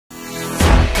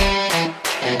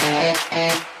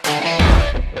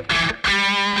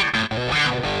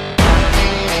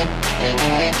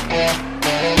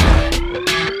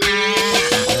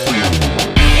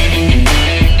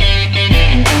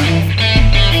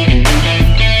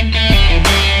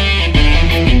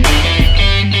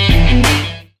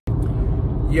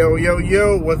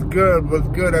Yo, what's good? What's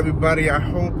good, everybody? I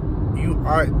hope you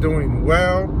are doing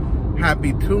well.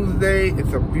 Happy Tuesday.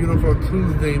 It's a beautiful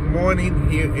Tuesday morning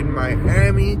here in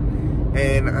Miami,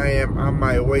 and I am on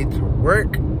my way to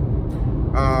work.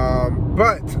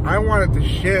 But I wanted to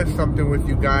share something with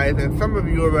you guys, and some of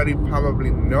you already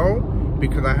probably know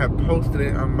because I have posted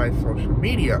it on my social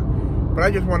media. But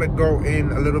I just want to go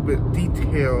in a little bit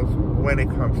details when it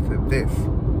comes to this.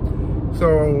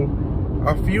 So,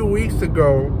 a few weeks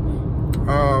ago,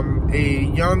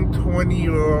 a young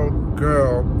 20-year-old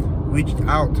girl reached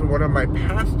out to one of my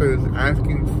pastors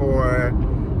asking for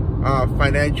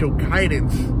financial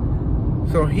guidance.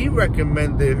 So he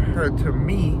recommended her to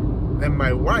me and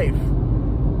my wife,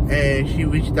 and she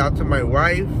reached out to my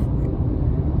wife,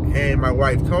 and my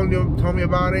wife told me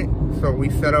about it. So we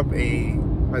set up a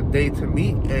day to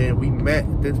meet, and we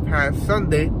met this past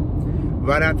Sunday.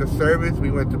 Right after service,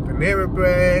 we went to Panera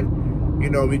Bread. You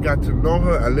know, we got to know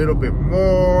her a little bit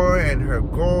more, and her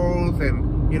goals,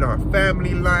 and, you know, her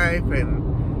family life,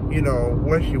 and, you know,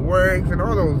 where she works, and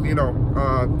all those, you know,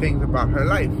 things about her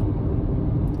life.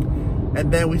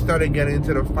 And then we started getting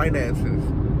into the finances.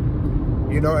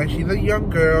 You know, and she's a young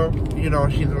girl, you know,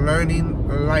 she's learning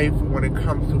life when it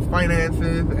comes to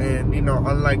finances, and, you know,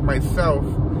 unlike myself,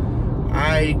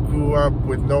 I grew up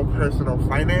with no personal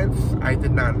finance. I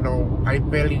did not know, I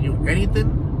barely knew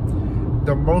anything.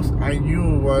 The most I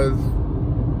knew was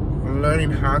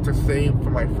learning how to save for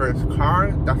my first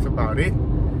car. That's about it.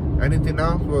 Anything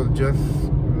else was just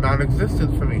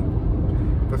non-existent for me.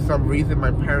 For some reason,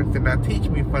 my parents did not teach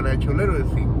me financial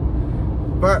literacy.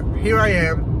 But here I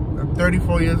am. I'm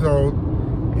 34 years old,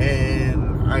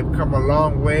 and I've come a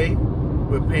long way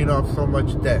with paying off so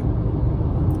much debt.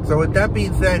 So with that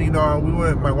being said, you know,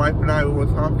 my wife and I, we were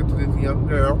talking to this young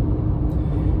girl,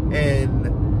 and,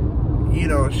 you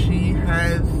know, she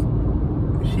has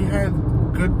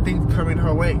good things coming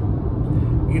her way.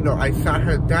 You know, I sat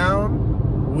her down,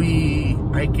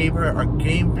 I gave her a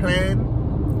game plan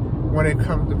when it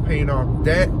comes to paying off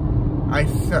debt. I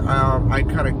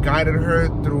kind of guided her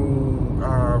through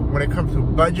when it comes to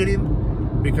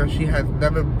budgeting, because she has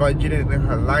never budgeted in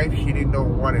her life. She didn't know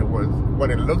what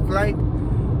it looked like.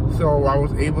 So I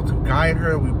was able to guide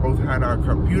her. We both had our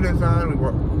computers on,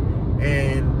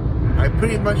 and I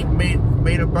pretty much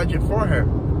made a budget for her,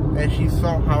 and she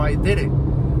saw how I did it,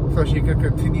 so she could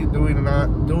continue doing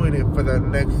it for the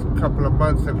next couple of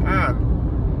months and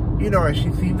on. You know, and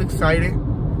she seems excited.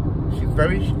 She's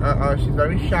very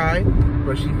shy,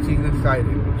 but she seems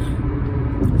excited.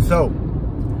 So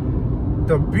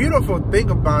the beautiful thing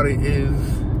about it is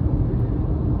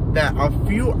that a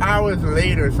few hours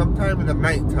later, sometime in the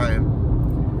nighttime,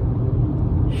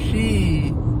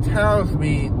 she tells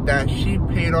me that she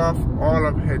paid off all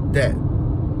of her debt.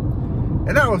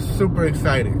 And I was super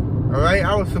excited. Alright?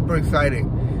 I was super excited.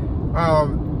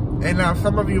 And now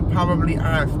some of you probably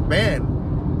ask, man,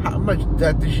 how much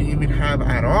debt did she even have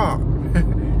at all?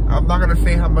 I'm not going to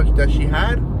say how much debt she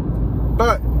had,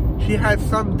 but she had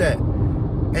some debt.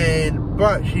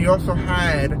 But she also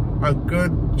had a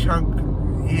good chunk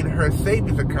in her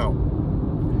savings account.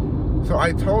 So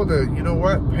I told her, you know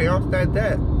what, pay off that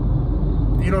debt.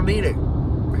 You don't need it.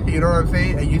 You know what I'm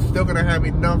saying? And you're still gonna have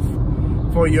enough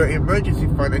for your emergency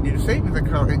fund and your savings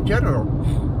account in general.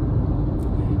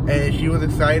 And she was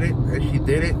excited, and she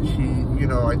did it. You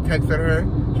know, I texted her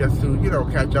just to, you know,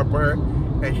 catch up with her,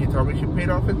 and she told me she paid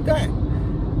off her debt.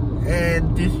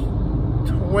 And this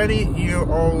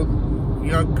 20-year-old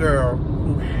young girl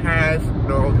who has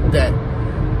no debt.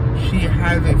 She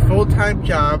has a full-time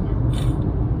job.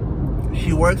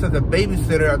 She works as a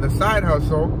babysitter on the side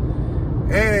hustle,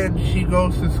 and she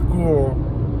goes to school.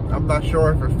 I'm not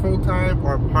sure if it's full-time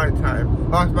or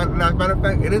part-time. As a matter of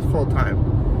fact, it is full-time.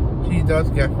 She does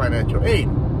get financial aid.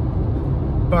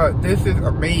 But this is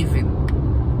amazing.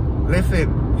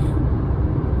 Listen,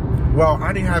 well,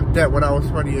 I didn't have debt when I was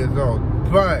 20 years old,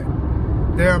 but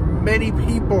there are many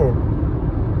people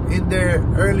in their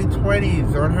early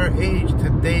 20s or in her age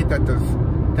today that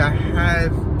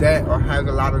has debt or has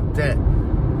a lot of debt.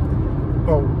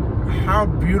 But how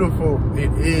beautiful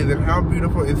it is, and how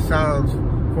beautiful it sounds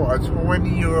for a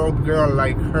 20-year-old girl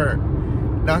like her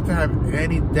not to have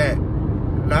any debt.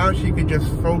 Now she can just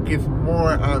focus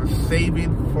more on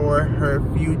saving for her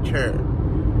future,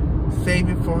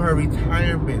 saving for her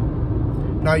retirement.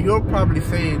 Now you're probably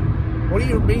saying, what do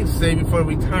you mean saving for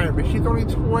retirement? She's only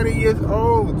 20 years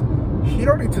old. She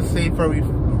don't need to save for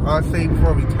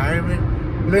retirement.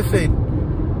 Listen,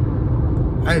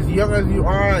 as young as you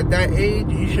are at that age,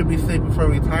 you should be saving for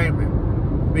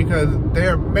retirement, because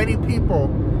there are many people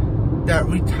that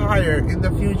retire in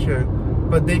the future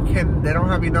but they don't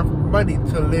have enough money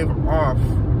to live off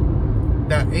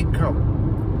that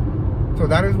income. So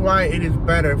that is why it is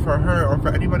better for her or for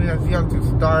anybody that's young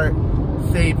to start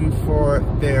saving for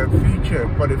their future.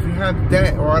 But if you have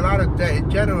debt or a lot of debt in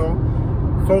general,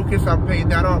 focus on paying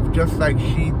that off just like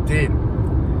she did.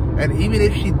 And even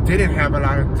if she didn't have a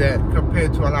lot of debt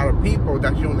compared to a lot of people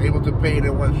that she was able to pay it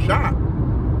in one shot,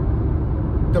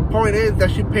 the point is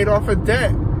that she paid off her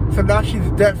debt. So now she's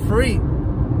debt free.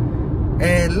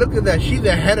 And look at that, she's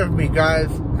ahead of me, guys.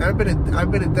 I've been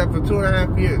in debt for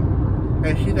 2.5 years,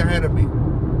 and she's ahead of me.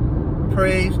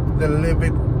 Praise the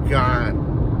living God.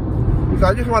 So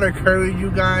I just want to encourage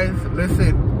you guys,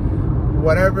 listen,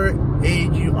 whatever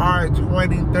age you are,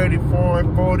 20, 34,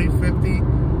 40, 50,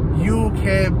 you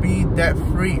can be debt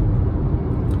free.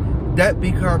 Debt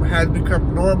has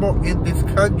become normal in this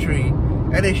country,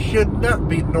 and it should not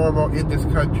be normal in this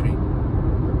country.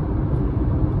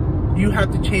 You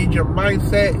have to change your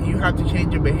mindset. You have to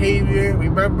change your behavior.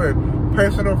 Remember,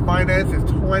 personal finance is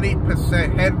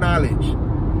 20% head knowledge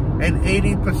and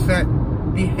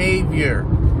 80% behavior.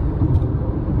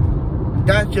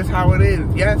 That's just how it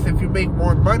is. Yes, if you make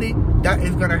more money, that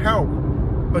is going to help.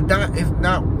 But that is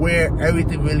not where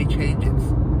everything really changes.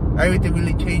 Everything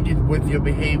really changes with your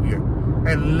behavior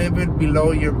and living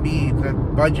below your means and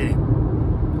budgeting.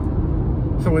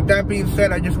 So with that being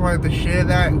said, I just wanted to share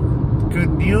that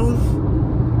good news.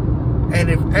 And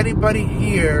if anybody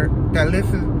here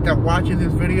that watches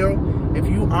this video, if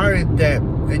you are in debt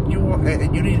and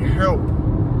you need help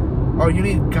or you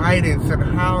need guidance on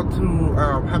how to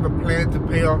have a plan to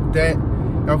pay off debt,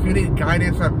 or if you need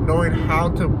guidance on knowing how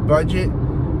to budget,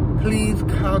 please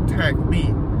contact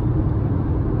me.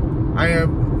 I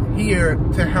am here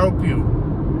to help you.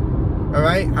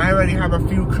 Alright, I already have a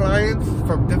few clients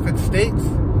from different states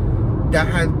that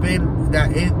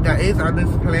is on this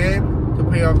plan to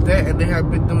pay off debt, and they have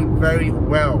been doing very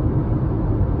well.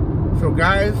 So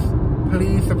guys,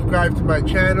 please subscribe to my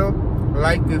channel,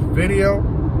 like this video,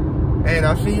 and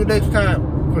I'll see you next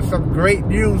time for some great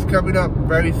news coming up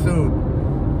very soon.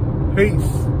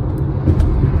 Peace.